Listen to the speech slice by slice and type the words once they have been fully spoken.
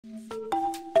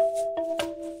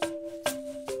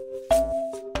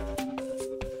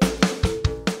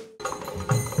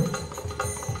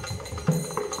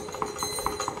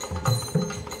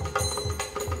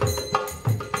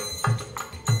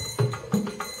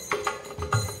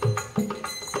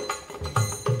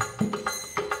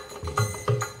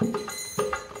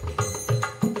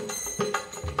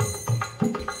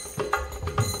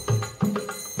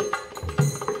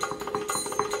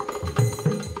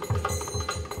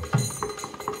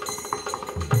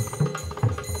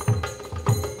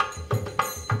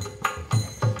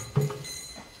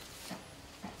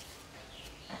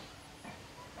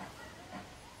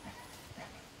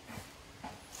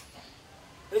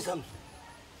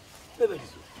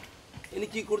এনে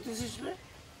কি করতেছিস রে?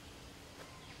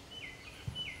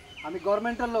 আমি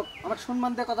গভর্নমেন্টের লোক, আমার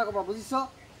সম্মান দিয়ে কথা কবা, বুঝিস?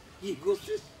 কি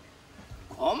করছিস?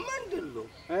 গভর্নমেন্টের লোক?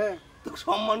 হ্যাঁ। তোকে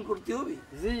সম্মান করতে হবে?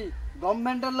 জি,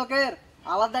 গভর্নমেন্টের লোকের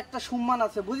আলাদা একটা সম্মান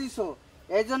আছে, বুঝিস?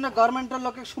 এই জন্য গভর্নমেন্টের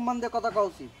লোকের সম্মান দিয়ে কথা কওয়া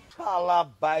উচিত। শালা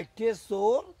বাইটে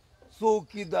চোর,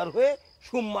 চৌকিদার হয়ে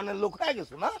সম্মানের লোক হয়ে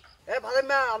গেছো না? এ ভাই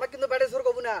মা, আমার কিন্তু ব্যাটে সর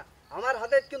কবু না। আমার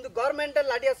হাতে কিন্তু গভর্নমেন্টের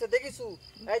লাঠি আছে, দেখিছু?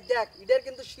 এই দেখ, এটার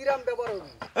কিন্তু শিরাম ব্যবহার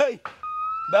হবি। এই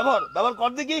ব্যবহার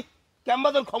কর দেখি, কেমবা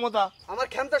তোর ক্ষমতা? আমার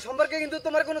ক্ষমতা সম্পর্কে কিন্তু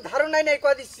তোমার কোনো ধারণাই নাই,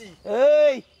 কয়া দিচ্ছি।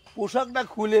 এই পোশাকটা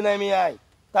খুলে নামি আয়,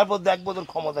 তারপর দেখবো তোর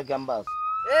ক্ষমতা কেমবা আছে।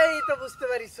 এই তো বুঝতে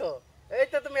পারিছো, এই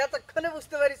তো তুমি এতক্ষণে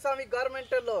বুঝতে পারিছো আমি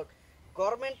গভর্নমেন্টের লোক।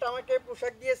 গভর্নমেন্ট আমাকে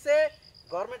পোশাক দিয়েছে,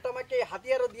 গভর্নমেন্ট আমাকে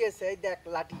হাতিয়ারও দিয়েছে। এই দেখ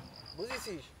লাঠি,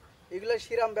 বুঝিছিস? এগুলো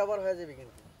শিরাম ব্যবহার হয়ে যাবে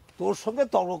কিন্তু। তোর সঙ্গে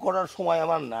তর্ক করার সময়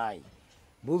আমার নাই।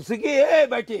 বলছি কি, এ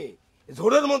বাইটে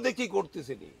ঝোড়ের মধ্যে কি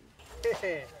করতেছিলি?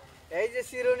 এই যে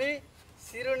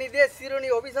চিরুনি দিয়ে চিরুনি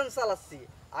অভিযান চালাচ্ছি,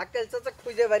 আকেল চাচা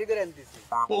খুঁজে বাড়ি করে আনতেছি।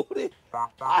 ওরে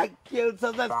আকেল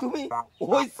চাচা, তুমি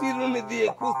ওই চিরুনি দিয়ে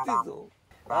খুঁজতেছো?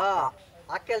 হ্যাঁ,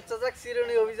 আকেল চাচা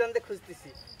চিরুনি অভিযান দিয়ে খুঁজতেছি।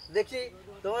 দেখি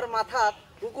তোমার মাথা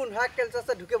উকুন আকেল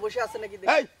চাচা ঢুকে বসে আছে নাকি দেখি।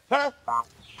 এই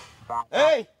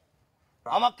এই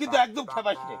আমাকে কিন্তু একদম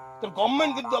খেপাস রে, তোর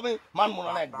গভর্নমেন্ট কিন্তু আমি মানবো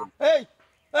না একদম। এই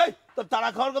এই তোর তারা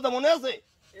খাওয়ার কথা মনে আছে?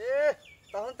 এ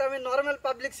তখন তো আমি নর্মাল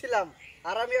পাবলিক ছিলাম,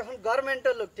 আর আমি এখন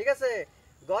গভর্নমেন্টের লোক, ঠিক আছে?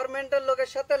 গভর্নমেন্টের লোকের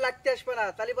সাথে লাগতে আসবে না,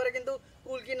 তাহলে পরে কিন্তু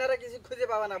কুল কিনারা কিছু খুঁজে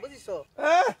পাবা না, বুঝিছো?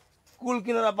 কুল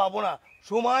কিনারা পাবো না,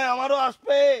 সময় আমারও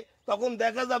আসবে, তখন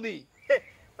দেখা যাবি।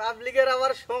 পাবলিকের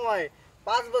আবার সময়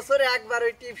 5 বছরে একবার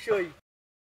ওই টিপসই।